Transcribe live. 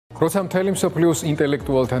როცა მთელი მსოფლიოს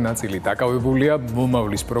ინტელექტუალთა ნაწილი დაკავებულია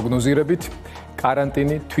მომავლის პროგნოზირებით,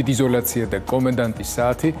 каранტინი, თვითიზოლაცია და კომენდანტის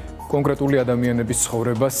საათი კონკრეტული ადამიანების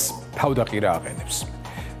ცხოვრებას თავდაყირა აყენებს.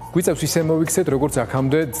 გვიწევს ისე მოვიქცეთ, როგორც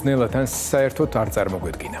აქამდე ძნელად ან საერთოდ არ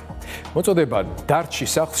წარმოგვედგინა. მოწოდება დარჩი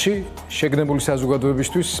სახლში, შეგნებული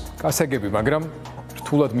საზოგადოებისთვის, გასაგები, მაგრამ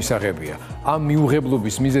რთულად მისაღებია. ამ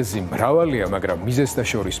მიუღებლობის მიზეზი მრავალია, მაგრამ მიზეზთა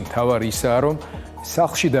შორის მთავარი ისაა, რომ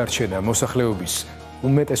სახლში დარჩენა მოსახლეობის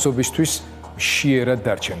უმეტესობისთვის მშიერად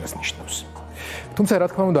დარჩენას ნიშნავს. თუმცა რა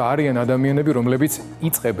თქმა უნდა არიან ადამიანები, რომლებიც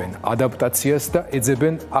იწყებენ ადაპტაციას და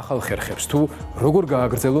ეძებენ ახალ ხერხებს, თუ როგორ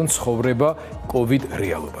გააგრძელონ ცხოვრება COVID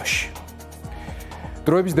რეალობაში.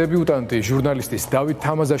 დროების დებიუტანტი ჟურნალისტის დავით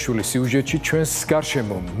თამაზაშვილის სიუჟეტში ჩვენს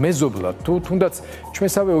გარშემო მეზობლად თუ თუნდაც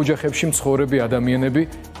ჩვენსავე ოჯახებში მცხოვრები ადამიანები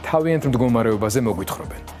თავიანთ მდგომარეობაზე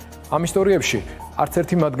მოგვითხრობენ. ამ ისტორიებში არც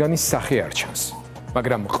ერთი მათგანის სახე არ ჩანს,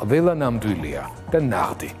 მაგრამ ყველა ნამდვილია და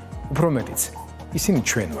ნაღდი. უფრო მეტიც, ისინი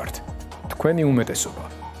ჩვენ ვართ. თქვენი უმეტესობა,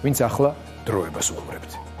 ვინც ახლა დროებას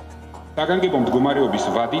უყურებთ. საგანგებო მდგომარეობის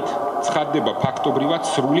ვადით ცხადდება ფაქტობრივად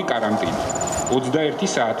სრული каранტინი. 21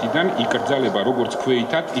 საათიდან იკრძალება როგორც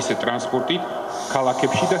ქვეითად, ისე ტრანსპორტით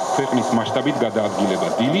ქალაქებში და ქვეყნის მასშტაბით გადაადგილება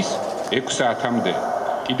დილის 6 საათამდე.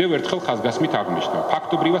 კიდევ ერთხელ ხაზგასმით აღნიშნავ,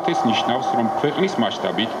 ფაქტობრივად ეს ნიშნავს, რომ ქვეყნის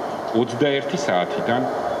მასშტაბით 21 საათიდან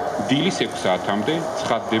დილის 6 საათამდე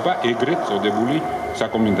ცხადდება ეგრეთ წოდებული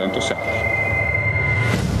საკომენდანტო საათი.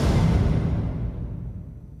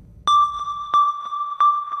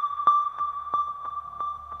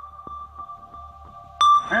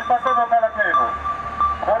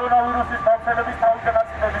 კორონავირუსის გავრცელების თავიდან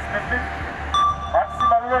აწილების მიზნით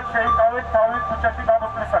მაქსიმალურად შეიკავეთ თავი ქუჩაში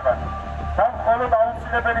გამოსვლისაგან და მხოლოდ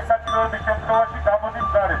აუცილებელი საჭიროების შემთხვევაში გამოდით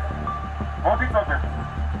გარეთ. მოიწონეთ.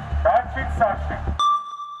 დარჩით სახლში.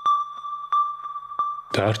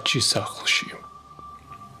 დარჩი სახლში.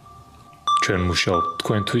 ჩვენ მუშაობთ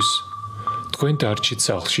თქვენთვის, თქვენ დარჩით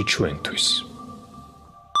სახლში ჩვენთვის.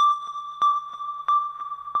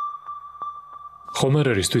 ხომ არ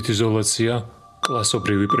არის თვითიზოლაცია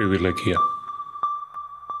კლასობრივი პრივილეგია.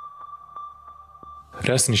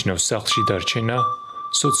 რას ნიშნავს სახლში დარჩენა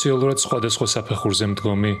სოციალურად სხვადასხვა საფეხურზე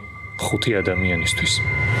მდგომი 5 ადამიანისთვის?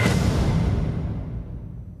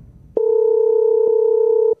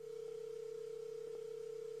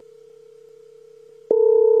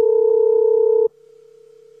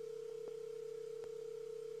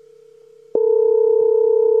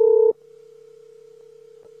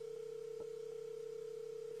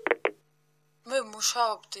 მე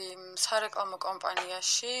მუშაობდი სარეკლამო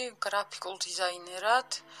კომპანიაში გრაფიკულ დიზაინერად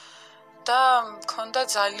და მქონდა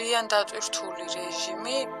ძალიან დატვირთული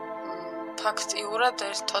რეჟიმი. ფაქტიურად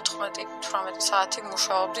 14-18 საათი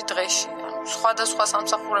მუშაობდი დღეში. სხვადასხვა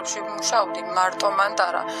სამსახურებში მუშაობდი, მარტო მანდ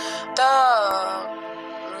არა. და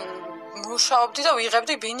მუშაობდი და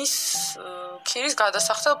ვიღებდი ბინის ქირის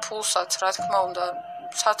გადასახდელ ფულსაც, რა თქმა უნდა,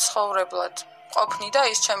 საცხოვრებლად ყოფნი და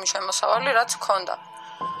ის ჩემი შემოსავალი, რაც მქონდა.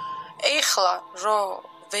 ეხლა რომ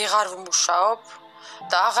ვეღარ ვმუშაობ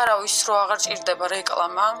და აღარავის რო აღარ ჭირდება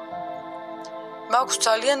რეკლამა, მაქვს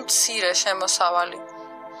ძალიან მცირე შემოსავალი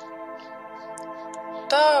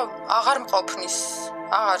და აღარ მყოფნის,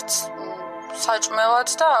 აღარც საჭმელად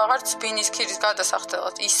და აღარც ბინის ქირის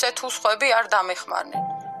გადასახდელად. ისე თუ სხვები არ დამეხმარნენ.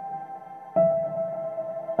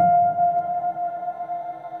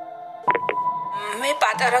 მე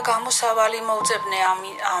პატარა გამოსავალი მოვძებნე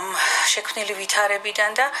ამ შექმნილი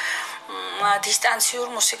ვითარებიდან და დისტანციურ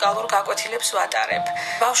მუსიკალურ გაკვეთილებს ვატარებ.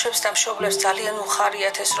 ბავშვებს და მშობლებს ძალიან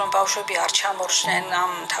უხარიათ ეს, რომ ბავშვები არ ჩამორჩნენ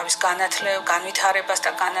ამ თავის განვითარებას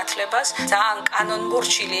და განათლებას. ძალიან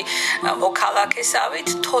კანონმორჩილი მოქალაქესავით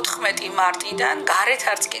 14 მარტიდან გარეთ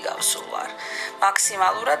არც კი გავსულ ვარ.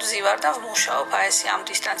 მაქსიმალურად ვზივარ და ვმუშაობ ეს ამ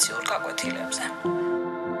დისტანციურ გაკვეთილებზე.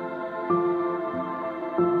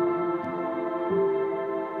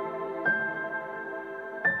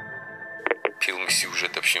 ფილმის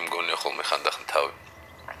სიუჟეტებში მგონია ხოლმე ხანდახან თავი.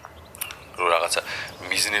 რომ რაღაცა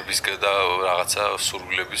მიზნების და რაღაცა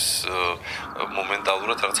სურვილების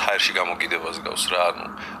მომენტალურად რაღაც ჰაერში გამოგიდებას გავს რა. ანუ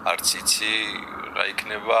არც იცი რა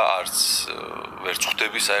იქნება, არც ვერ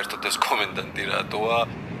წხვდები საერთოდ ეს კომენდანტი რატოა.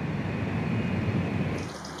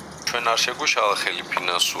 ჩვენ არ შეგვეშალა ხელი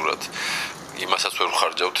ფინანსურად. იმასაც ვერ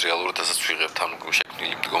ვხარჯავთ რეალურად, რასაც ვიღებთ ამ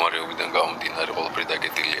შექმნილი მდგომარეობიდან გამომდინარე ყველაფერი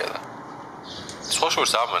დაგეტილია და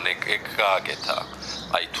სხვაშორის ამან ეგ გააკეთა.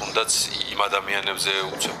 აი თუნდაც იმ ადამიანებზე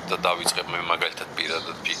უცებ და დავიწყებ მე მაგალითად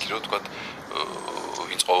პირადად ფიქრო, თქვათ,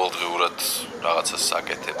 ვინც ყოველდღიურად რაღაცას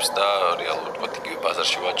აკეთებს და რეალურად თქვათ იგივე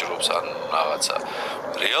ბაზარში ვაჭრობს ან რაღაცა.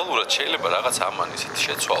 რეალურად შეიძლება რაღაც ამან ისეთი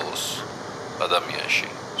შეცვალოს ადამიანში,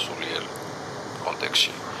 სულიერ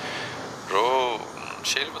კონტექსტში, რომ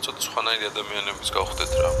შეიძლება ცოტა სხვანაირი ადამიანების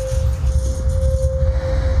გავხდეთ რა.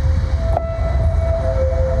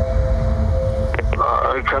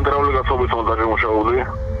 ცენტრალური გასაგების მონტაჟი მუშაობდი,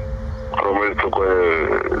 რომელიც უკვე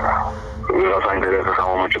ვიღაც აინტერესებს ამ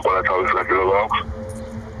მომენტში ყველა თავის გაჭირება აქვს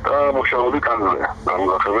და მუშაობდი კანონზე,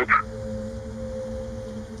 განუახებით.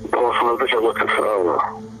 პროფესიონალურად შეგვეცეს რა.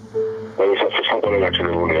 ვისაც შესაძლოა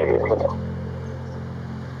გაჭირებული არის.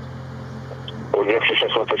 ოჯახში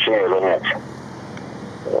შესაძლოა ეlement.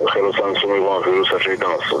 ხელოსანსუმი ვირუსი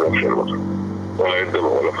შეიძლება შეიძლება. ყველა ერთდება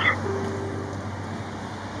ყველას.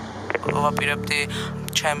 ვაპირებდი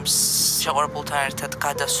ჩემს შეყვარებულთან ერთად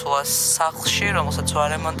გადასვლას სახლში, რომელსაც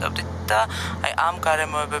ვარემონტებდით და აი ამ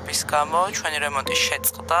გარემოებების გამო ჩვენი რემონტი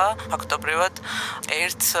შეწყდა, ფაქტობრივად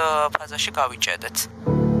ერთ ფაზაში გავიჭედეთ.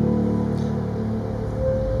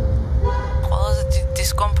 ყველაზე დიდი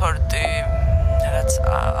დისკომფორტი რაც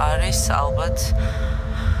არის ალბათ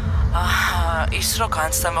ის რომ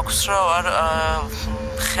განცდა მაქვს რომ ვარ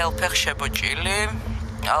ხელფეხ შებოჭილი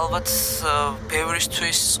ალბათ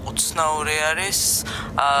ბევრისთვის უცნაური არის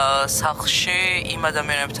სახლში იმ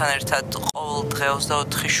ადამიანებთან ერთად ყოველ დღე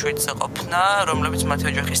 24/7-ზე ყოფნა, რომლებიც მათი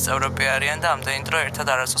ოჯახის წევრები არიან და ამდენი დრო ერთად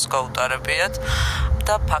არასდროს გაუტარებიათ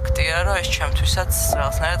და ფაქტია, რომ ეს ჩემთვისაც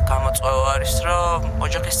რაღაცნაირად გამოწვევა არის, რომ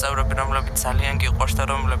ოჯახის წევრები, რომლებიც ძალიან გიყვარს და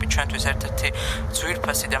რომლებიც ჩვენთვის ერთ-ერთი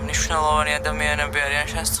ძვირფასი და მნიშვნელოვანი ადამიანები არიან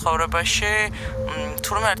ჩვენს ცხოვრებაში,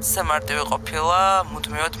 თურმე არც ისე მარტივი ყოფილა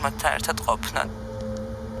მუდმივად მათთან ერთად ყოფნა.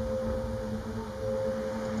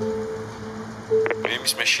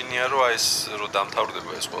 იმის მეშინია რომ ეს რომ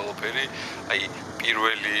დამთავრდება ეს ყველაფერი, აი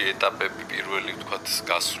პირველი ეტაპები, პირველი ვთქვათ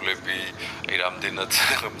გასვლები, აი რამდენად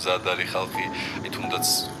მზად არის ხალხი, აი თუნდაც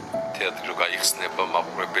თეატრი რო გაიხსნება,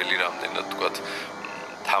 მაყურებელი რამდენად ვთქვათ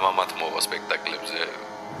თამამად მოვა სპექტაკლებზე,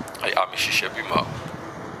 აი ამის შიშები მაქვს.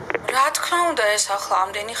 რა თქმა უნდა ეს ახლა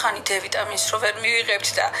ამდენი ხანი დ-ვიტამინს რო ვერ მივიღებთ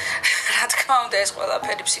და რა თქმა უნდა ეს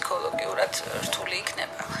ყველაფერი ფსიქოლოგიურად რთული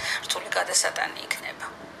იქნება, რთული გადასატანი იქნება.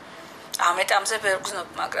 ამ ეტაპზე ვერ გზნობ,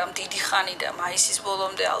 მაგრამ დიდი ხანი და მაისის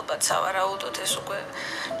ბოლომდე ალბათ სავარაუდოდ ეს უკვე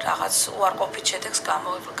რაღაც უარყოფით შედეგს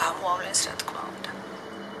გამოავლენს, რა თქმა უნდა.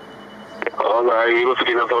 აი, ვირუსი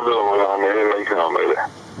კიდევ მაგრამ მე.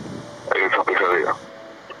 აი, საფიქრია.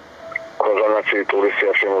 ყველგანაცი ტურისტი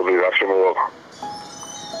აღშენებული, აღშენობა.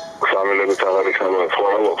 სამელები თავარი ხანა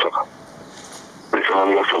სხვა ლოქს. ის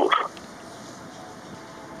ამოსულს.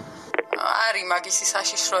 არის მაგის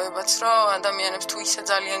საშიშროებაც, რომ ადამიანებს თუ ისე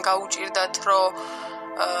ძალიან გაუჭირდათ, რომ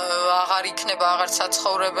აღარ იქნება აღარც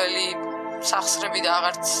საცხოვრებელი სახსრები და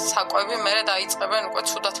აღარც საკვები, მერე დაიწყებენ უკვე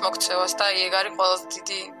ცუდად მოქცევას და ეგ არის ყველაზე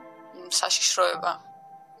დიდი საშიშროება.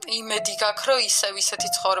 იმედი გაქვს, რომ ისეთი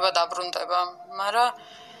ცხოვრება დაბრუნდება, მაგრამ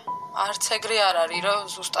არც ეგრე არ არის, რომ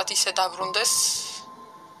ზუსტად ისე დაბრუნდეს,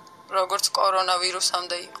 როგორც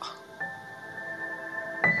კორონავირუსამდე იყო.